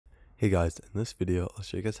Hey guys, in this video, I'll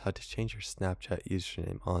show you guys how to change your Snapchat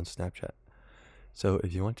username on Snapchat. So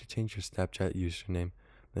if you want to change your Snapchat username,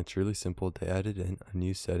 then it's really simple. They added in a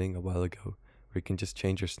new setting a while ago where you can just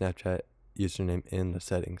change your Snapchat username in the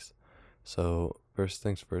settings. So first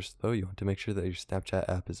things first though, you want to make sure that your Snapchat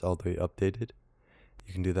app is all the way updated.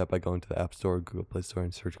 You can do that by going to the App Store or Google Play Store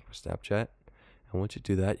and searching for Snapchat. And once you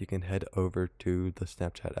do that, you can head over to the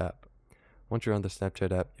Snapchat app. Once you're on the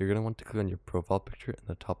Snapchat app, you're going to want to click on your profile picture in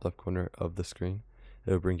the top left corner of the screen.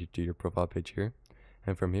 It'll bring you to your profile page here.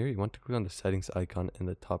 And from here, you want to click on the settings icon in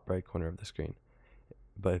the top right corner of the screen.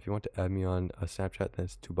 But if you want to add me on a Snapchat, then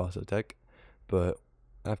it's Tubasa Tech. But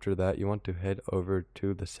after that, you want to head over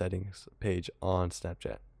to the settings page on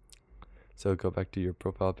Snapchat. So go back to your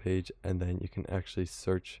profile page, and then you can actually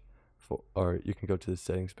search for, or you can go to the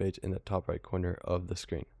settings page in the top right corner of the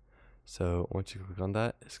screen. So once you click on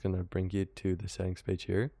that, it's going to bring you to the settings page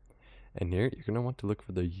here. And here, you're going to want to look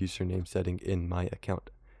for the username setting in my account.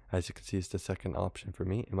 As you can see, it's the second option for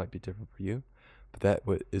me. It might be different for you, but that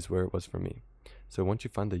is where it was for me. So once you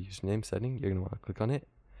find the username setting, you're going to want to click on it.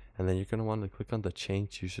 And then you're going to want to click on the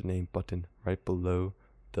change username button right below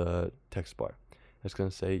the text bar. It's going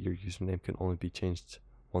to say your username can only be changed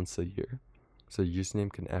once a year. So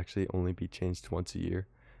username can actually only be changed once a year.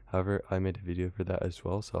 However, I made a video for that as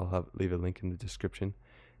well, so I'll leave a link in the description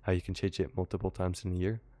how you can change it multiple times in a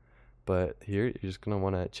year. But here, you're just going to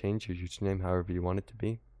want to change your username however you want it to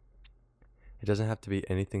be. It doesn't have to be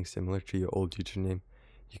anything similar to your old username.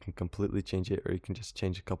 You can completely change it, or you can just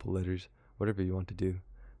change a couple letters, whatever you want to do.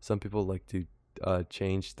 Some people like to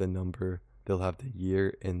change the number. They'll have the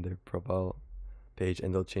year in their profile page,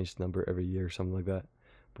 and they'll change the number every year or something like that.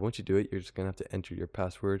 But once you do it, you're just going to have to enter your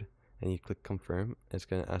password, and you click confirm. It's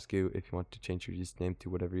going to ask you if you want to change your username to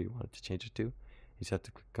whatever you want it to change it to. You just have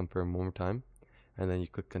to click confirm one more time, and then you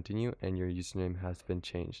click continue, and your username has been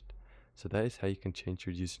changed. So that is how you can change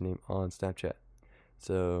your username on Snapchat.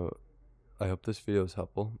 So I hope this video was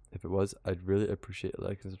helpful. If it was, I'd really appreciate a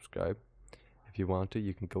like and subscribe. If you want to,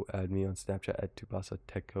 you can go add me on Snapchat at Tubasa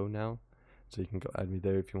Techco now. So you can go add me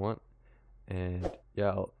there if you want. And yeah,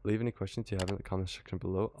 I'll leave any questions you have in the comment section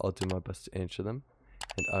below. I'll do my best to answer them.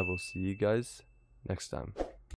 And I will see you guys next time.